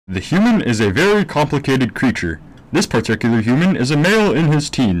The human is a very complicated creature. This particular human is a male in his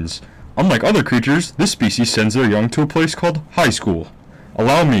teens. Unlike other creatures, this species sends their young to a place called high school.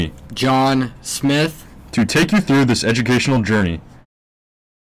 Allow me, John Smith, to take you through this educational journey.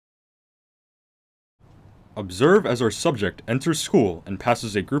 Observe as our subject enters school and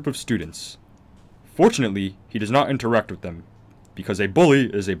passes a group of students. Fortunately, he does not interact with them, because a bully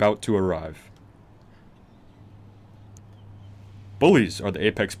is about to arrive. Bullies are the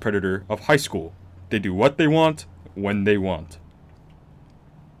apex predator of high school. They do what they want, when they want.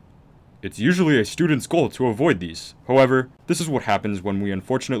 It's usually a student's goal to avoid these. However, this is what happens when we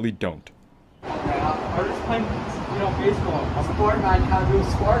unfortunately don't. I'm just playing, baseball. I'm a sport man, can't do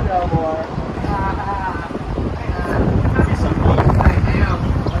sport no more. I am.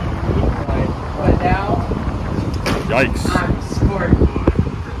 But now, Yikes. I'm a sport boy.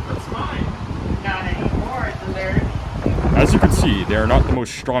 That's fine. Not anymore, it's a lyric. As you can see, they are not the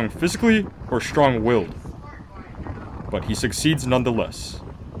most strong physically or strong-willed, but he succeeds nonetheless.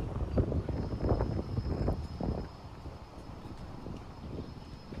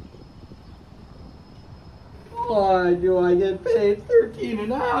 Why do I get paid $13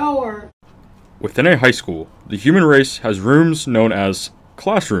 an hour? Within a high school, the human race has rooms known as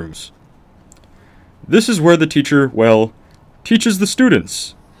classrooms. This is where the teacher, teaches the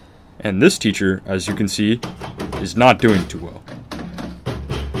students. And this teacher, as you can see, is not doing too well.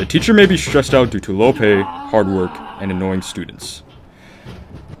 The teacher may be stressed out due to low pay, hard work, and annoying students.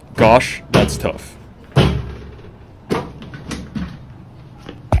 Gosh, that's tough.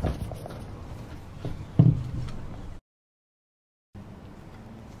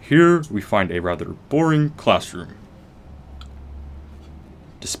 Here we find a rather boring classroom.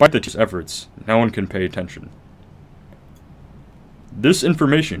 Despite the teacher's efforts, no one can pay attention. This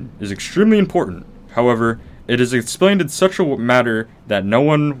information is extremely important, however, it is explained in such a manner that no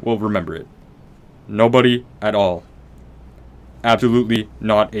one will remember it. Nobody at all. Absolutely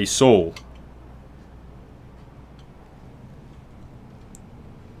not a soul.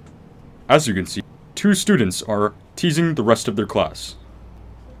 As you can see, two students are teasing the rest of their class.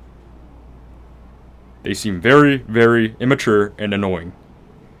 They seem very, very immature and annoying.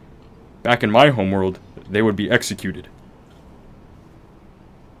 Back in my homeworld, they would be executed.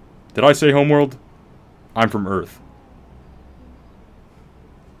 Did I say homeworld? I'm from Earth.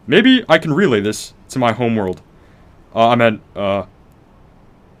 Maybe I can relay this to my homeworld.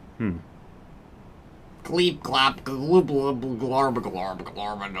 Cleep, clap, gloob, gloob, glorb, glorb,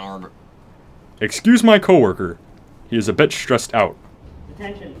 glorb, glorb. Excuse my coworker. He is a bit stressed out.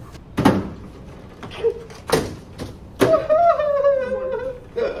 Attention.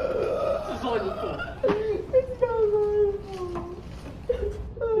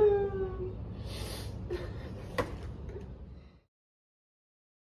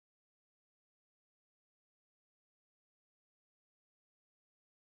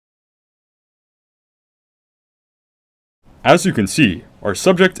 As you can see, our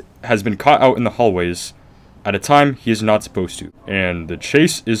subject has been caught out in the hallways at a time he is not supposed to, and the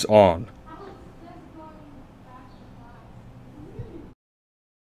chase is on.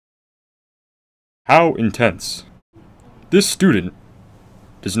 How intense. This student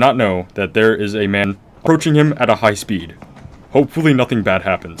does not know that there is a man approaching him at a high speed. Hopefully nothing bad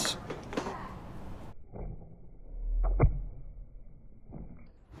happens.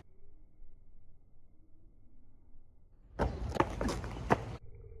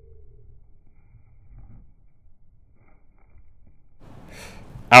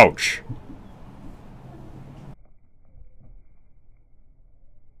 Ouch.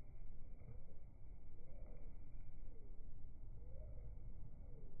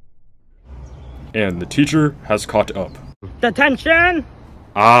 And the teacher has caught up. Detention!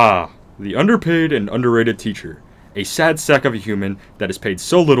 Ah, the underpaid and underrated teacher. A sad sack of a human that is paid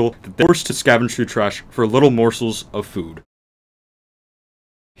so little that they're forced to scavenge through trash for little morsels of food.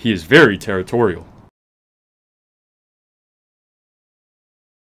 He is very territorial.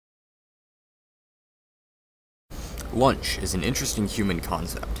 Lunch is an interesting human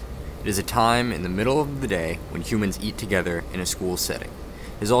concept. It is a time in the middle of the day when humans eat together in a school setting.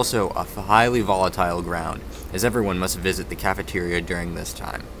 It is also a highly volatile ground, as everyone must visit the cafeteria during this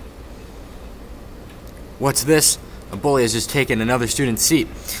time. What's this? A bully has just taken another student's seat.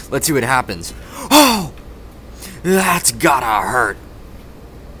 Let's see what happens. Oh! That's gotta hurt.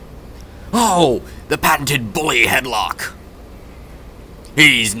 Oh! The patented bully headlock.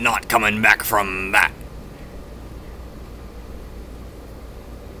 He's not coming back from that.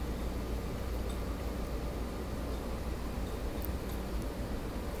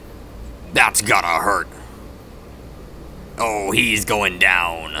 That's gotta hurt. Oh, Oh, he's going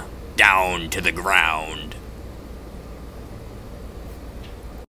down. Down to the ground.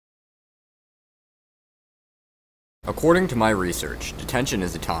 According to my research, detention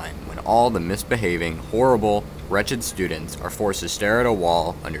is a time when all the misbehaving, horrible, wretched students are forced to stare at a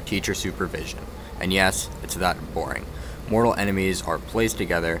wall under teacher supervision. And yes, it's that boring. Mortal enemies are placed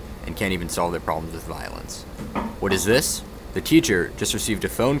together and can't even solve their problems with violence. What is this? The teacher just received a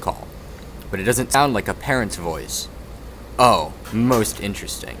phone call, but it doesn't sound like a parent's voice. Oh, most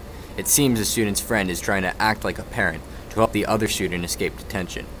interesting. It seems the student's friend is trying to act like a parent to help the other student escape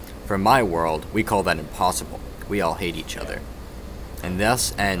detention. From my world, we call that impossible. We all hate each other. And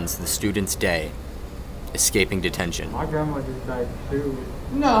thus ends the student's day, escaping detention. My grandma just died too.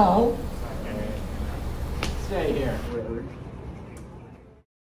 No. Stay here.